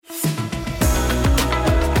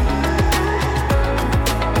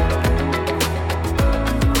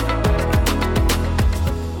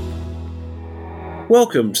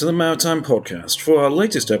Welcome to the Maritime Podcast for our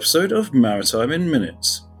latest episode of Maritime in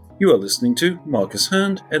Minutes. You are listening to Marcus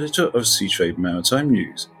Hand, editor of Seatrade Maritime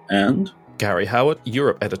News, and Gary Howard,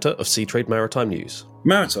 Europe editor of Seatrade Maritime News.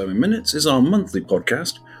 Maritime in Minutes is our monthly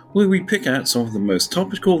podcast where we pick out some of the most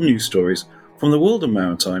topical news stories from the world of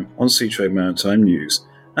maritime on Seatrade Maritime News,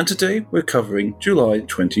 and today we're covering July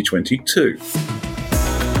 2022.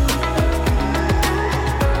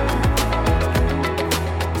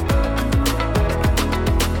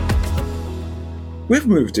 We've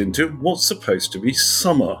moved into what's supposed to be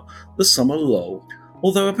summer, the summer lull,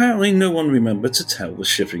 although apparently no one remembered to tell the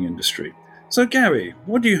shipping industry. So Gary,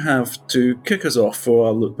 what do you have to kick us off for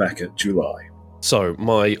our look back at July? So,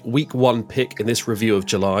 my week one pick in this review of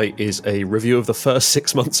July is a review of the first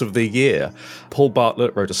 6 months of the year. Paul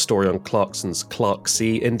Bartlett wrote a story on Clarkson's Clark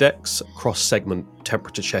Sea Index, cross-segment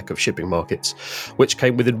temperature check of shipping markets, which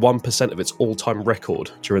came within 1% of its all-time record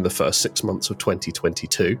during the first 6 months of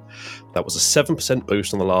 2022. That was a 7%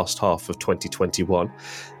 boost on the last half of 2021,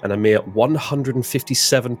 and a mere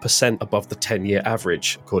 157% above the 10-year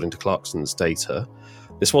average, according to Clarkson's data.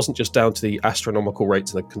 This wasn't just down to the astronomical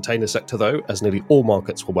rates in the container sector, though, as nearly all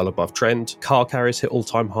markets were well above trend. Car carriers hit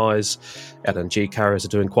all-time highs. LNG carriers are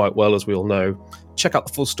doing quite well, as we all know. Check out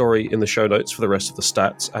the full story in the show notes for the rest of the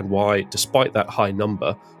stats and why, despite that high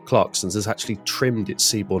number, Clarkson's has actually trimmed its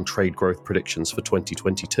seaborne trade growth predictions for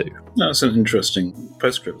 2022. That's an interesting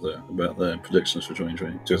postscript there about their predictions for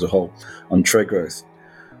 2022 as a whole on trade growth.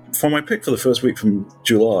 For my pick for the first week from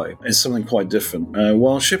July, it's something quite different.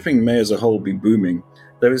 While shipping may as a whole be booming,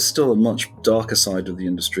 there is still a much darker side of the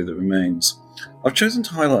industry that remains. I've chosen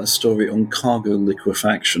to highlight a story on cargo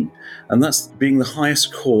liquefaction, and that's being the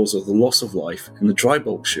highest cause of the loss of life in the dry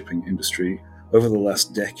bulk shipping industry over the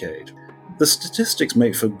last decade. The statistics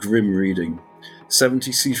make for grim reading.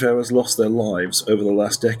 70 seafarers lost their lives over the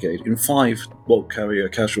last decade in 5 bulk carrier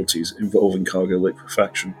casualties involving cargo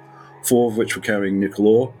liquefaction, 4 of which were carrying nickel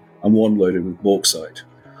ore and 1 loaded with bauxite.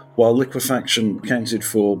 While liquefaction accounted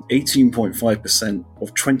for 18.5%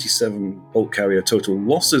 of 27 bulk carrier total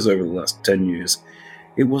losses over the last 10 years,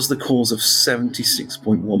 it was the cause of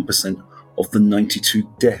 76.1% of the 92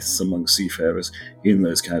 deaths among seafarers in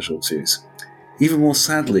those casualties. Even more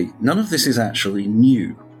sadly, none of this is actually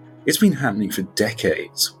new. It's been happening for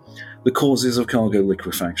decades. The causes of cargo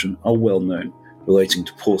liquefaction are well known, relating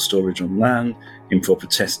to poor storage on land, improper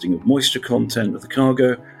testing of moisture content of the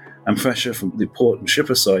cargo, and pressure from the port and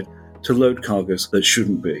shipper side to load cargoes that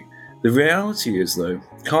shouldn't be. The reality is, though,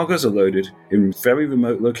 cargoes are loaded in very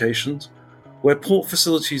remote locations, where port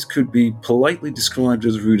facilities could be politely described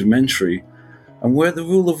as rudimentary, and where the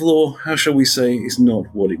rule of law, how shall we say, is not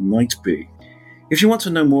what it might be. If you want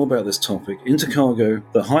to know more about this topic, Intercargo,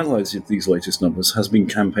 that highlighted these latest numbers, has been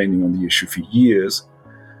campaigning on the issue for years,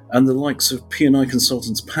 and the likes of P&I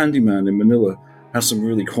Consultants Pandyman in Manila have some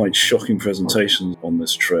really quite shocking presentations on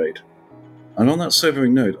this trade. And on that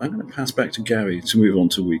sobering note, I'm going to pass back to Gary to move on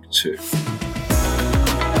to week 2.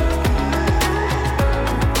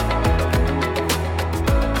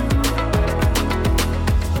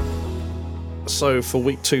 So for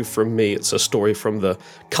week 2 from me, it's a story from the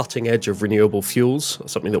cutting edge of renewable fuels,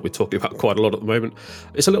 something that we're talking about quite a lot at the moment.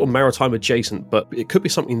 It's a little maritime adjacent, but it could be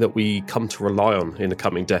something that we come to rely on in the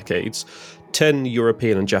coming decades. 10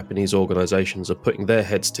 European and Japanese organisations are putting their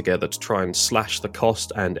heads together to try and slash the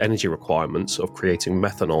cost and energy requirements of creating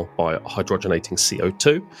methanol by hydrogenating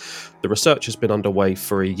CO2. The research has been underway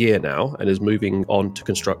for a year now and is moving on to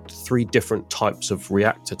construct 3 different types of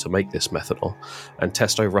reactor to make this methanol and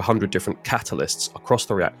test over 100 different catalysts across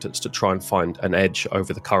the reactors to try and find an edge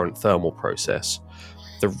over the current thermal process.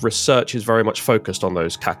 The research is very much focused on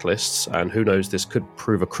those catalysts, and who knows, this could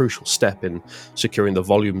prove a crucial step in securing the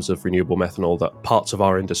volumes of renewable methanol that parts of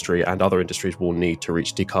our industry and other industries will need to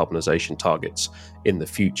reach decarbonisation targets in the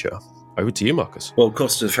future. Over to you, Marcus. Well,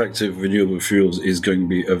 cost-effective renewable fuels is going to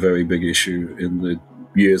be a very big issue in the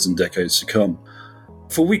years and decades to come.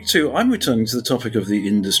 For week 2, I'm returning to the topic of the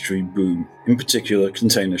industry boom, in particular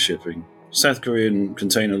container shipping. South Korean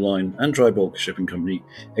container line and dry bulk shipping company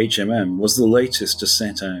HMM was the latest to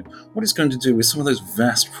set out what it's going to do with some of those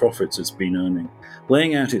vast profits it's been earning.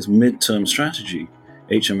 Laying out its mid-term strategy,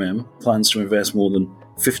 HMM plans to invest more than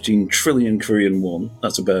 15 trillion Korean won,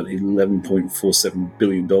 that's about $11.47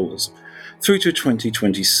 billion, through to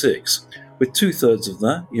 2026, with 2/3 of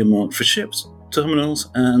that earmarked for ships, terminals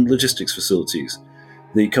and logistics facilities.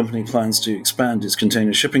 The company plans to expand its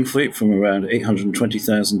container shipping fleet from around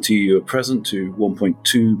 820,000 TEU at present to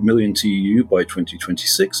 1.2 million TEU by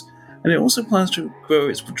 2026, and it also plans to grow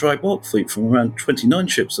its dry bulk fleet from around 29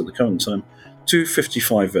 ships at the current time to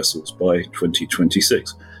 55 vessels by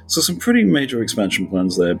 2026. So some pretty major expansion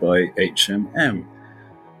plans there by HMM.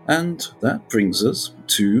 And that brings us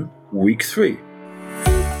to week 3.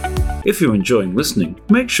 If you're enjoying listening,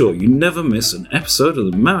 make sure you never miss an episode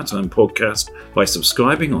of the Maritime podcast by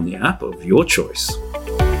subscribing on the app of your choice.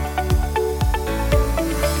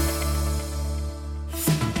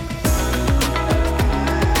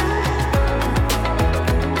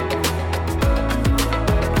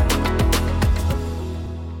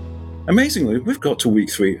 Amazingly, we've got to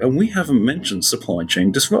week 3 and we haven't mentioned supply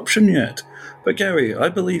chain disruption yet. But Gary, I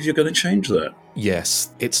believe you're going to change that.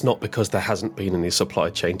 Yes, it's not because there hasn't been any supply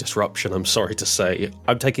chain disruption, I'm sorry to say.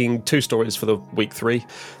 I'm taking 2 stories for the week 3.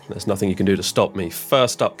 There's nothing you can do to stop me.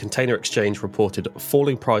 First up, Container Exchange reported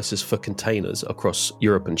falling prices for containers across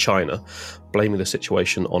Europe and China, blaming the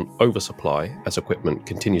situation on oversupply as equipment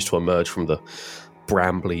continues to emerge from the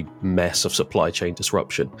brambly mess of supply chain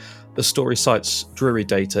disruption. The story cites Drewry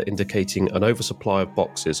data indicating an oversupply of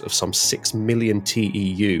boxes of some 6 million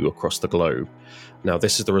TEU across the globe. Now,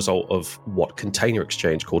 this is the result of what Container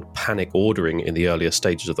Exchange called panic ordering in the earlier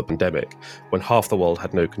stages of the pandemic, when half the world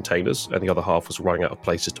had no containers and the other half was running out of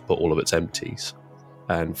places to put all of its empties.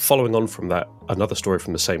 And following on from that, another story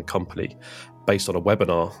from the same company, based on a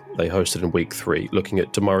webinar they hosted in week 3, looking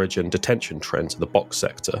at demurrage and detention trends in the box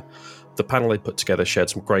sector. The panel they put together shared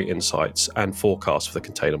some great insights and forecasts for the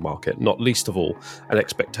container market, not least of all an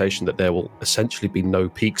expectation that there will essentially be no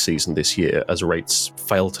peak season this year as rates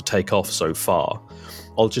fail to take off so far.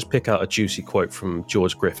 I'll just pick out a juicy quote from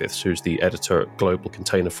George Griffiths, who's the editor at Global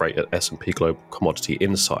Container Freight at S&P Global Commodity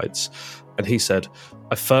Insights. And he said,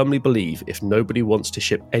 "I firmly believe if nobody wants to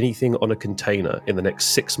ship anything on a container in the next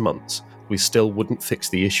 6 months, we still wouldn't fix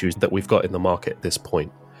the issues that we've got in the market at this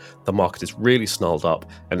point. The market is really snarled up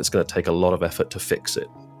and it's going to take a lot of effort to fix it."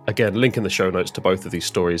 Again, link in the show notes to both of these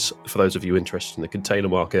stories for those of you interested in the container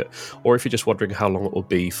market, or if you're just wondering how long it will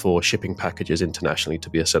be for shipping packages internationally to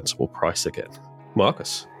be a sensible price again.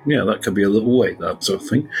 Marcus? Yeah, that could be a little wait, that sort of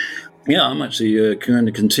thing. Yeah, I'm actually going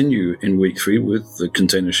to continue in week 3 with the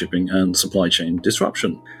container shipping and supply chain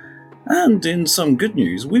disruption. And in some good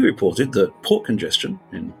news, we reported that port congestion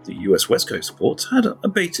in the US West Coast ports had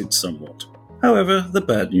abated somewhat. However, the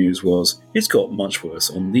bad news was it's got much worse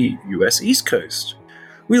on the US East Coast.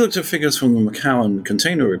 We looked at figures from the McCowan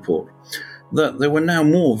Container Report that there were now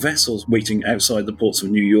more vessels waiting outside the ports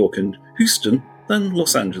of New York and Houston than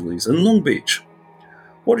Los Angeles and Long Beach.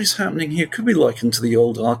 What is happening here could be likened to the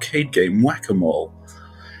old arcade game Whack-A-Mole.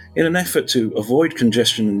 In an effort to avoid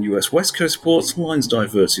congestion in US West Coast ports, lines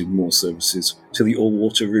diverted more services to the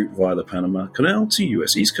all-water route via the Panama Canal to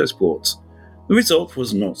US East Coast ports. The result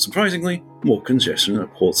was, not surprisingly, more congestion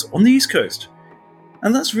at ports on the East Coast.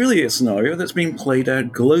 And that's really a scenario that's being played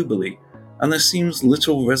out globally, and there seems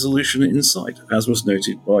little resolution in sight, as was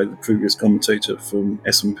noted by the previous commentator from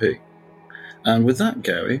S&P. And with that,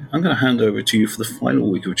 Gary, I'm going to hand over to you for the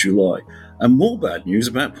final week of July, and more bad news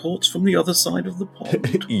about ports from the other side of the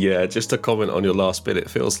pond. Yeah, just to comment on your last bit, it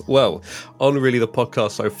feels, well, on really the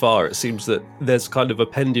podcast so far, it seems that there's kind of a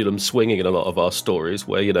pendulum swinging in a lot of our stories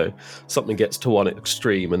where, you know, something gets to one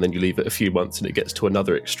extreme and then you leave it a few months and it gets to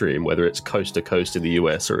another extreme, whether it's coast to coast in the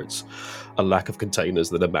US or it's a lack of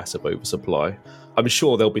containers and a massive oversupply. I'm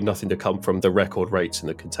sure there'll be nothing to come from the record rates in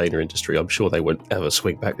the container industry. I'm sure they won't ever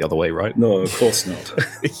swing back the other way, right? No, of course not.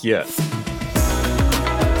 Yeah.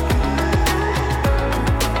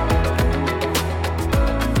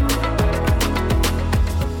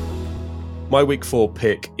 My week 4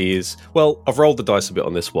 pick is, well, I've rolled the dice a bit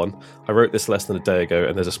on this one. I wrote this less than a day ago,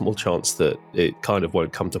 and there's a small chance that it kind of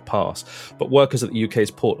won't come to pass. But workers at the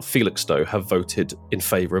UK's port of Felixstowe have voted in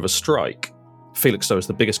favour of a strike. Felixstowe is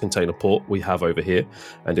the biggest container port we have over here,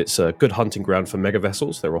 and it's a good hunting ground for mega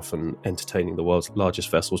vessels. They're often entertaining the world's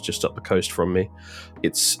largest vessels just up the coast from me.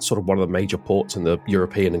 It's sort of one of the major ports in the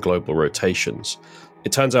European and global rotations.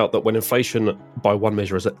 It turns out that when inflation by one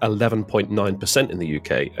measure is at 11.9% in the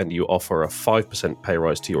UK and you offer a 5% pay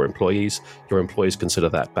rise to your employees consider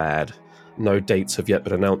that bad. No dates have yet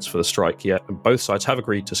been announced for the strike yet, and both sides have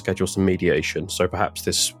agreed to schedule some mediation, so perhaps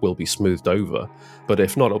this will be smoothed over. But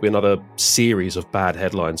if not, it'll be another series of bad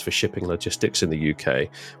headlines for shipping logistics in the UK,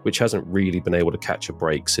 which hasn't really been able to catch a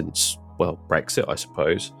break since, well, Brexit, I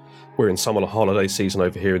suppose. We're in summer holiday season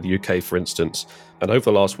over here in the UK, for instance, and over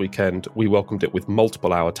the last weekend, we welcomed it with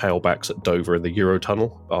multiple hour tailbacks at Dover and the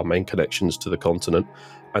Eurotunnel, our main connections to the continent,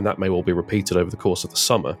 and that may well be repeated over the course of the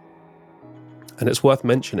summer. And it's worth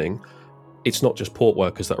mentioning, it's not just port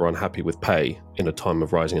workers that are unhappy with pay in a time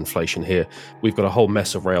of rising inflation here. We've got a whole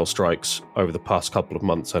mess of rail strikes over the past couple of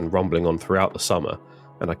months and rumbling on throughout the summer.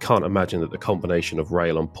 And I can't imagine that the combination of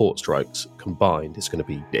rail and port strikes combined is going to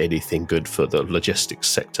be anything good for the logistics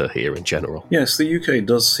sector here in general. Yes, the UK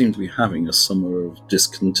does seem to be having a summer of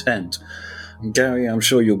discontent. Gary, I'm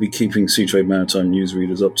sure you'll be keeping Seatrade Maritime news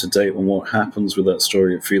readers up to date on what happens with that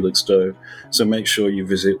story at Felixstowe, so make sure you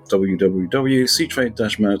visit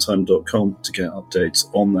www.seatrade-maritime.com to get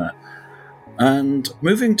updates on that. And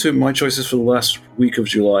moving to my choices for the last week of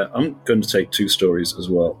July, I'm going to take two stories as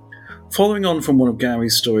well. Following on from one of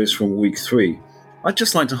Gary's stories from week 3, I'd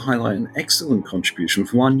just like to highlight an excellent contribution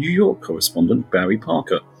from our New York correspondent, Barry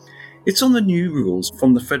Parker. It's on the new rules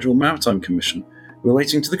from the Federal Maritime Commission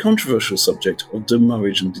relating to the controversial subject of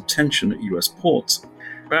demurrage and detention at US ports.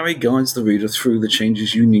 Barry guides the reader through the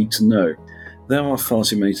changes you need to know. There are far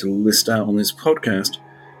too many to list out on this podcast,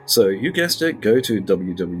 so you guessed it, go to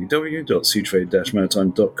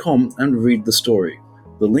www.seatrade-maritime.com and read the story.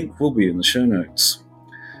 The link will be in the show notes.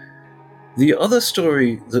 The other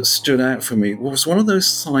story that stood out for me was one of those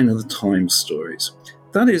sign of the times stories.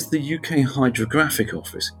 That is, the UK Hydrographic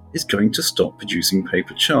Office is going to stop producing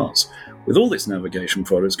paper charts, with all its navigation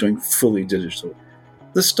products going fully digital.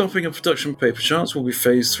 The stopping of production paper charts will be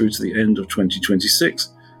phased through to the end of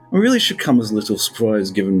 2026, and really should come as little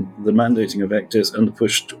surprise given the mandating of ECDIS and the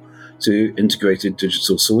push to integrated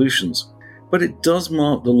digital solutions. But it does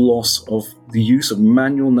mark the loss of the use of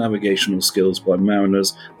manual navigational skills by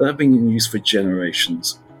mariners that have been in use for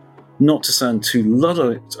generations. Not to sound too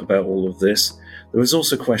Luddite about all of this, there is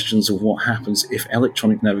also questions of what happens if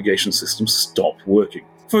electronic navigation systems stop working,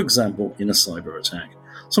 for example in a cyber attack,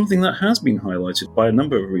 something that has been highlighted by a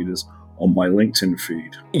number of readers on my LinkedIn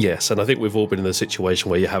feed. Yes, and I think we've all been in a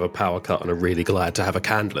situation where you have a power cut and are really glad to have a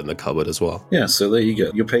candle in the cupboard as well. Yeah, so there you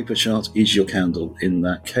go. Your paper chart is your candle in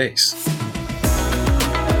that case.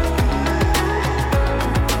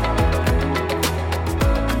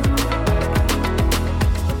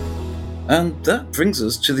 And that brings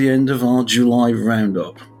us to the end of our July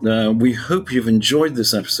roundup. We hope you've enjoyed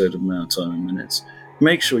this episode of Maritime in Minutes.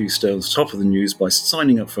 Make sure you stay on the top of the news by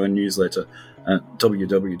signing up for our newsletter at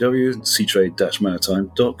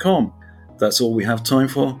www.seatrade-maritime.com. That's all we have time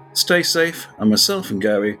for. Stay safe, and myself and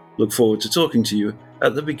Gary look forward to talking to you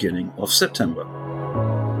at the beginning of September.